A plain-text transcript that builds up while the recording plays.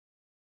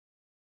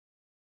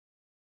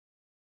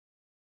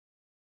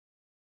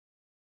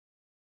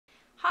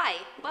Hi,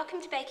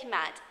 welcome to Baking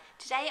Mad.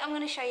 Today I'm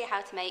going to show you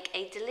how to make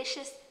a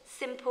delicious,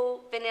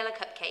 simple vanilla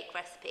cupcake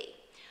recipe.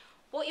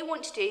 What you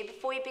want to do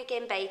before you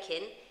begin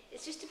baking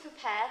is just to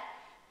prepare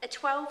a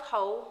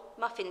 12-hole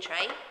muffin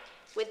tray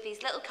with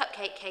these little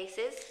cupcake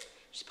cases.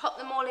 Just pop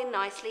them all in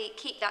nicely,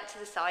 keep that to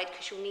the side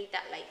because you'll need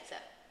that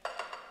later.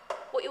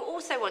 What you'll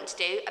also want to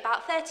do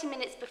about 30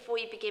 minutes before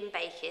you begin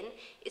baking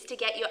is to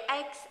get your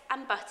eggs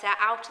and butter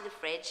out of the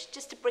fridge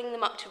just to bring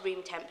them up to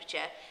room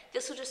temperature.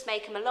 This will just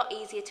make them a lot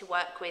easier to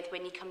work with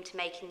when you come to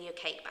making your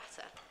cake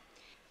batter.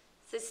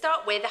 So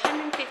start with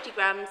 150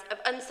 grams of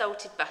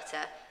unsalted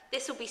butter.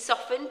 This will be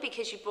softened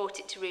because you brought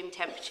it to room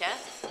temperature.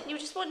 You'll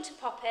just want to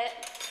pop it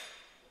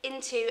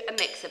into a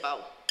mixer bowl.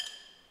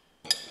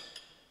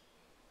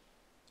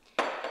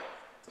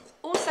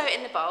 Also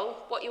in the bowl,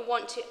 what you'll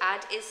want to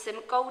add is some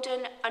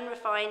golden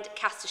unrefined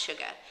caster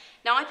sugar.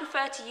 Now I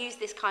prefer to use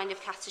this kind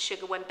of caster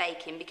sugar when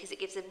baking because it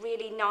gives a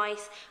really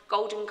nice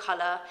golden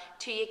colour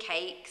to your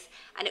cakes,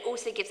 and it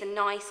also gives a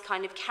nice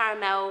kind of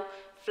caramel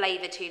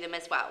flavour to them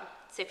as well.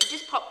 So if you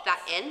just pop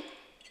that in,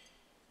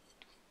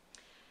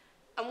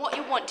 and what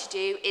you want to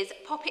do is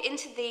pop it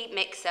into the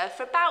mixer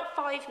for about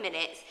 5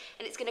 minutes,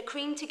 and it's going to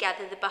cream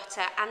together the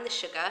butter and the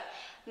sugar,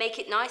 make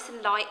it nice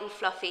and light and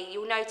fluffy.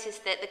 You'll notice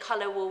that the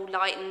colour will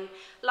lighten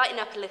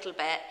up a little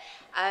bit.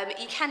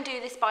 You can do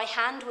this by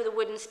hand with a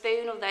wooden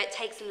spoon, although it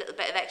takes a little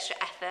bit of extra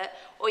effort,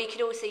 or you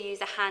could also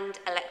use a hand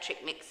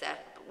electric mixer,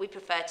 but we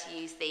prefer to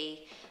use the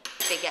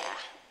bigger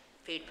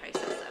food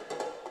processor.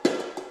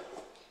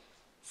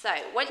 So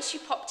once you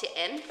popped it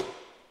in,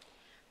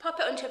 pop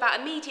it onto about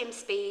a medium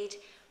speed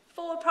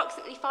for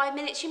approximately 5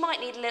 minutes. You might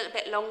need a little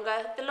bit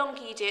longer. The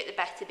longer you do it, the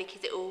better,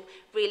 because it will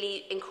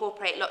really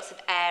incorporate lots of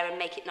air and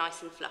make it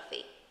nice and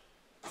fluffy.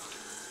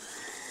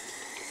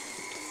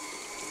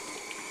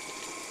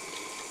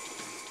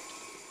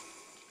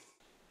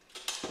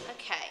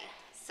 Okay,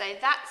 so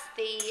that's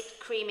the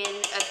creaming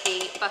of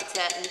the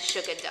butter and the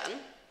sugar done.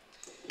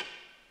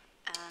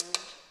 And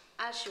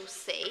as you'll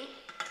see,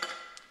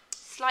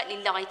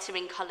 slightly lighter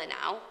in colour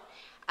now.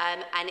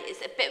 And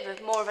it's a bit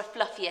of more of a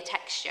fluffier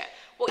texture.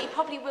 What you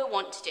probably will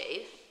want to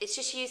do is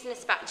just using a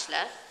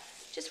spatula,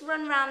 just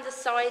run around the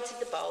sides of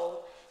the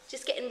bowl,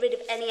 just getting rid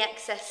of any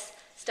excess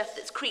stuff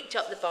that's creeped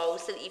up the bowl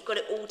so that you've got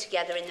it all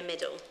together in the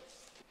middle.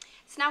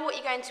 So now what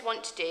you're going to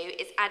want to do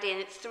is add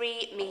in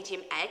 3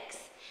 medium eggs.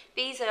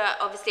 These are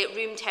obviously at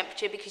room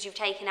temperature because you've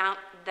taken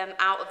them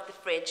out of the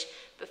fridge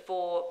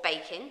before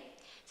baking.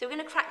 So we're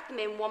going to crack them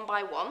in one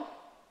by one.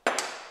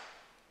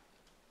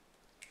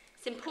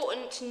 It's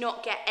important to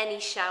not get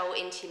any shell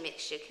into your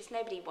mixture because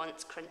nobody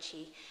wants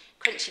crunchy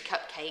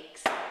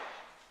cupcakes.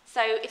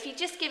 So if you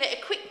just give it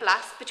a quick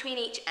blast between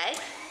each egg.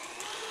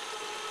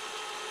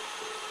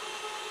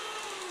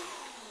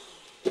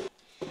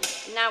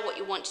 Now what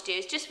you want to do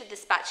is just with the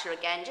spatula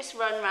again, just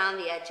run around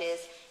the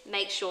edges,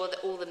 make sure that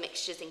all the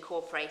mixture's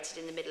incorporated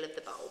in the middle of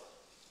the bowl.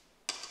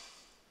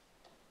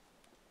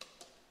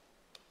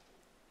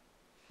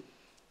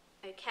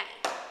 Okay.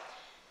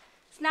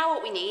 Now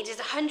what we need is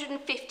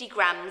 150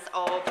 grams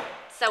of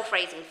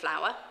self-raising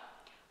flour.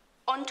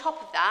 On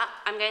top of that,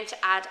 I'm going to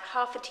add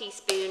half a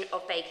teaspoon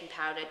of baking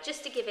powder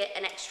just to give it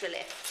an extra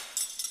lift.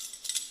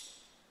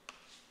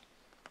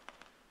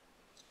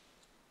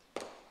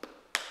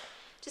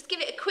 Just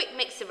give it a quick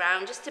mix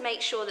around just to make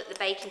sure that the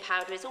baking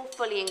powder is all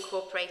fully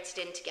incorporated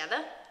in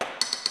together.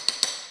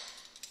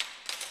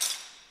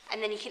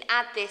 And then you can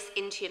add this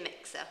into your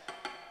mixer.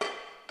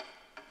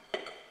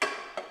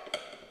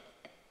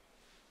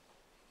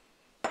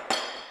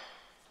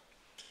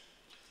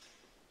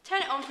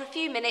 Turn it on for a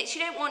few minutes.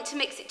 You don't want to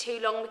mix it too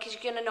long because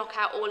you're going to knock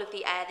out all of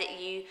the air that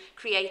you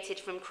created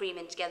from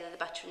creaming together the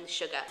butter and the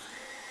sugar.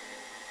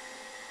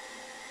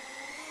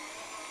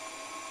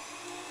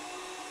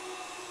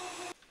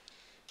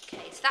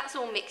 Okay, so that's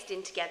all mixed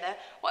in together.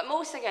 What I'm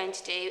also going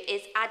to do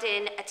is add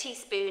in a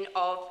teaspoon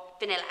of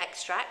vanilla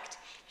extract.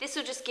 This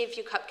will just give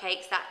your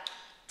cupcakes that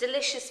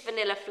delicious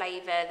vanilla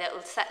flavour that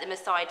will set them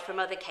aside from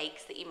other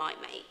cakes that you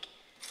might make.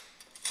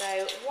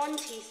 So 1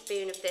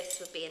 teaspoon of this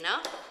would be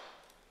enough.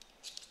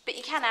 But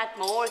you can add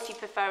more if you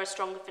prefer a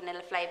stronger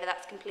vanilla flavour,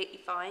 that's completely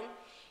fine.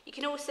 You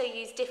can also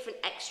use different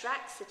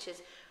extracts such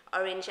as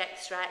orange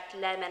extract,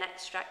 lemon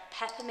extract,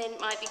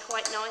 peppermint might be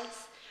quite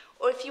nice.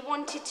 Or if you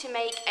wanted to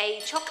make a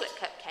chocolate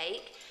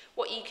cupcake,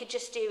 what you could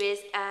just do is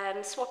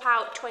swap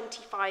out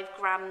 25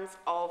 grams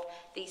of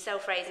the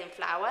self-raising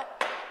flour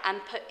and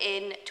put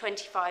in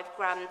 25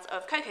 grams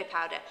of cocoa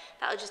powder.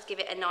 That'll just give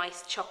it a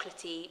nice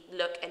chocolatey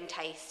look and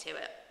taste to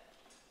it.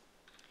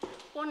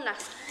 One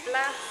last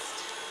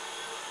blast.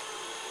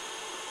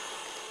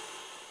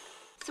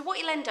 So what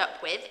you'll end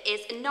up with is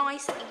a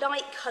nice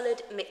light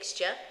coloured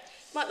mixture.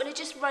 You might want to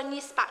just run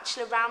your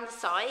spatula around the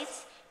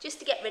sides just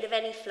to get rid of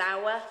any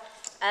flour,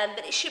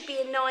 but it should be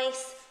a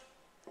nice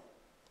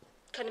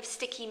kind of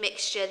sticky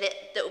mixture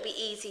that will be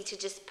easy to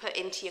just put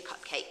into your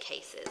cupcake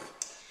cases.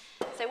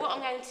 So what I'm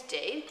going to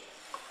do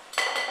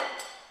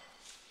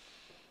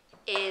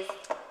is,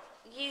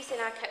 using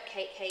our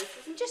cupcake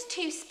cases and just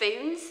 2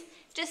 spoons,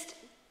 just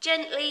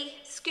gently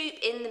scoop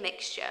in the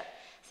mixture.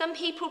 Some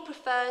people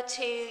prefer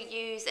to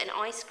use an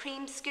ice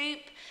cream scoop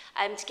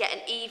to get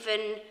an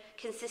even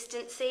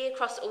consistency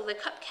across all the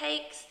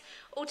cupcakes.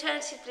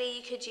 Alternatively,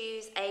 you could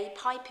use a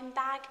piping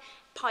bag,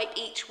 pipe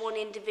each one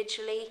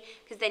individually,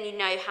 because then you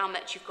know how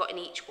much you've got in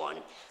each one.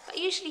 But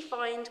I usually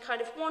find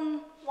kind of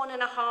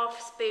 1.5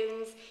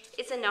 spoons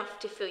is enough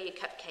to fill your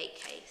cupcake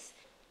case.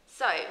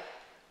 So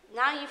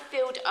now you've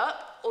filled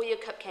up all your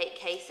cupcake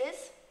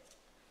cases.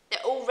 They're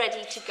all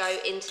ready to go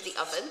into the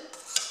oven.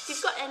 If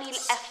you've got any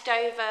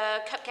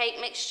leftover cupcake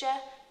mixture,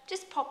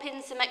 just pop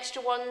in some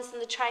extra ones in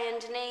the tray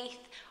underneath,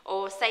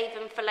 or save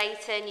them for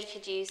later and you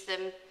could use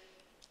them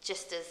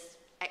just as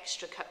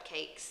extra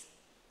cupcakes.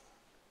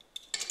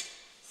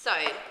 So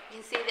you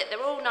can see that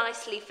they're all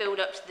nicely filled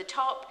up to the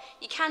top.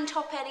 You can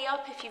top any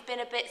up if you've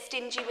been a bit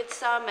stingy with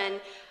some and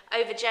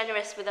over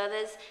generous with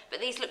others, but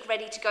these look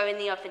ready to go in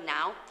the oven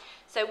now.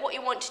 So what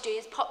you want to do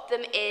is pop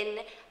them in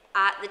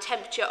at the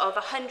temperature of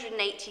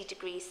 180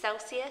 degrees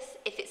Celsius.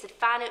 If it's a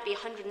fan, it would be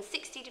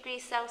 160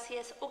 degrees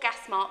Celsius, or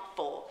gas mark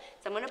 4.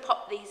 So I'm going to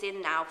pop these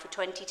in now for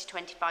 20 to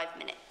 25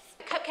 minutes.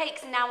 The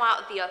cupcakes are now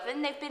out of the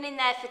oven. They've been in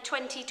there for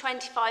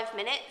 20-25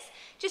 minutes.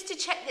 Just to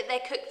check that they're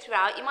cooked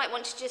throughout, you might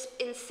want to just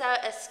insert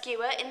a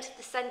skewer into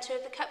the centre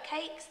of the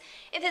cupcakes.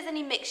 If there's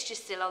any mixture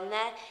still on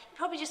there, you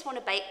probably just want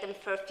to bake them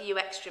for a few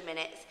extra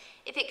minutes.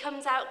 If it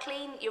comes out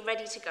clean, you're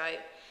ready to go.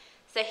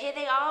 So here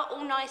they are,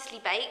 all nicely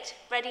baked,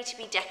 ready to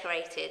be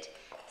decorated.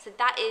 So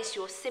that is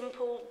your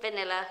simple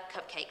vanilla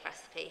cupcake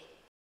recipe.